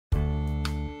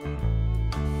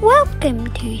Welcome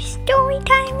to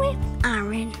Storytime with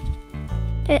Aaron.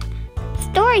 The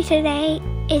story today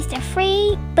is the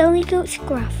Three Billy Goats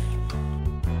Gruff.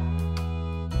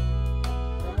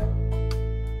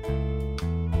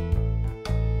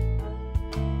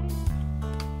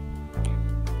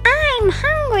 I'm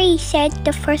hungry, said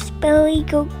the first Billy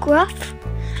Goat Gruff.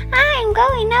 I'm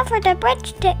going over the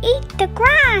bridge to eat the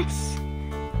grass.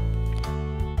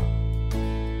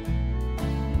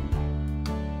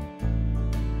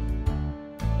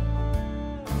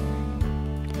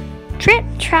 Trip,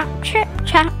 trap, trip,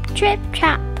 trap, trip,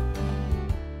 trap.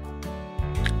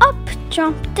 Up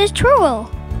jumped the troll.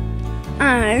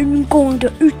 I'm going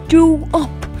to eat you up,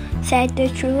 said the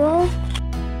troll.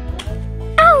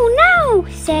 Oh no,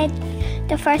 said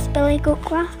the first Billy Goat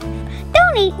Gruff.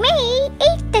 Don't eat me,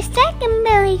 eat the second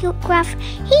Billy Goat Gruff.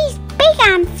 He's big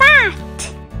and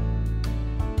fat.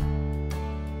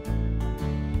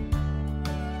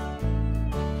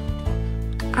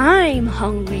 I'm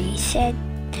hungry, said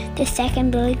the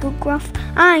second Billy Goat Gruff.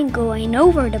 I'm going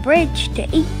over the bridge to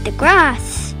eat the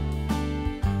grass.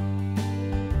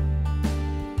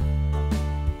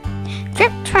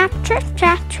 Trip, trap, trip,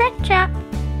 trap, trip, trap.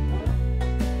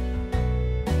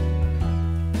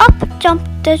 Up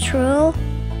jumped the troll.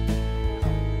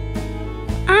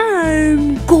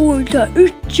 I'm going to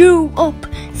eat you up,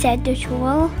 said the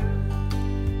troll.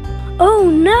 Oh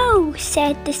no,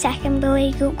 said the second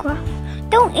Billy Goat Gruff.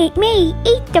 Don't eat me,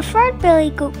 eat the third Billy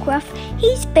Goat Gruff.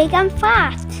 He's big and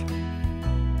fat.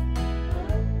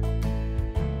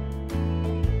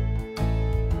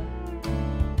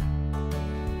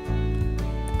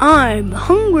 I'm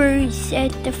hungry,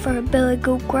 said the third Billy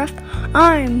Goat Gruff.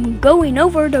 I'm going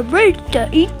over the bridge to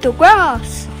eat the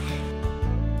grass.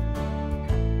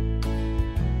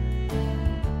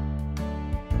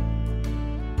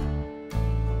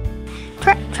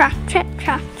 Trip, trap, trip,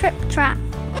 trap, trip, trap.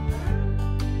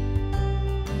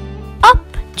 Up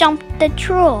jumped the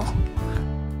troll.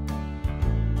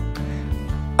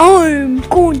 I'm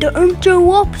going to eat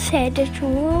you up, said the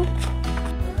troll.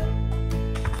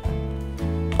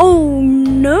 Oh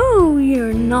no,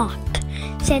 you're not,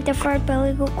 said the third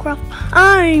Billy Goat Gruff.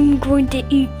 I'm going to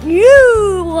eat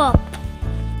you up.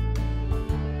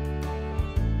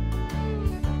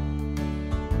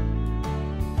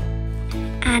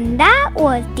 And that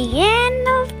was the end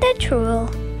of the troll.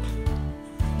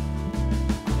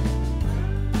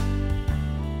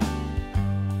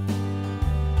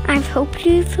 I hope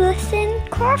you've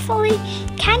listened carefully.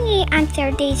 Can you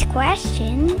answer these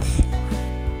questions?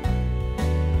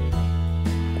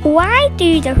 Why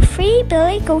do the three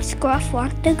Billy Goats Gruff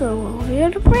want to go over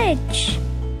the bridge?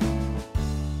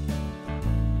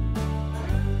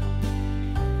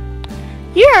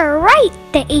 You're right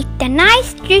to eat the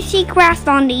nice juicy grass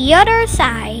on the other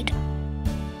side.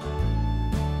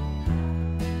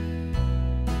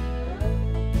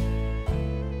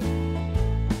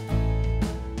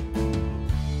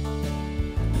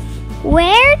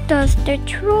 Where does the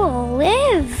troll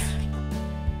live?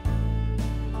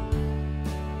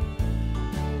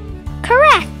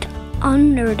 Correct,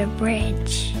 under the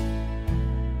bridge.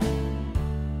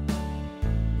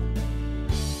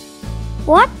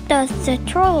 What does the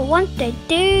troll want to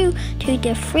do to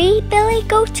the three Billy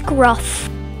Goats Gruff?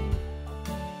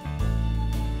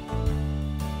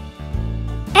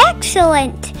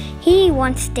 Excellent! He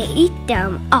wants to eat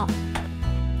them up.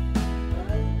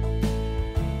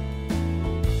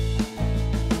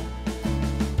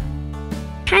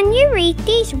 Can you read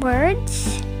these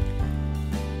words?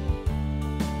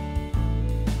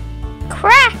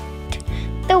 Correct!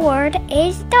 The word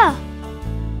is the.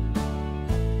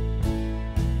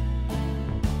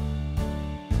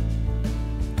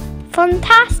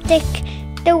 Fantastic!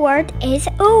 The word is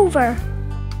over.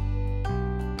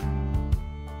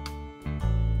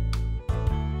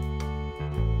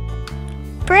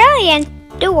 Brilliant!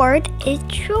 The word is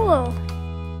troll.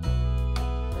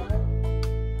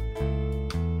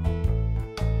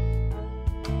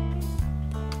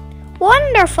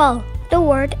 Wonderful! The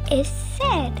word is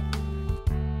said.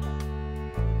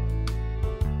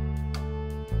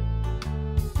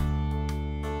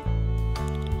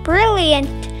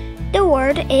 Brilliant! The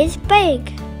word is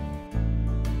big.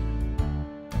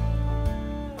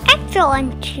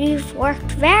 Excellent! You've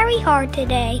worked very hard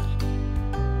today.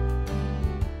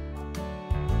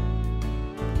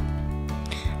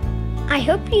 I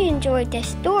hope you enjoyed this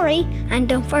story, and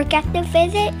don't forget to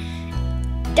visit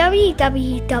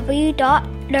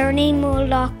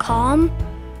www.learningmole.com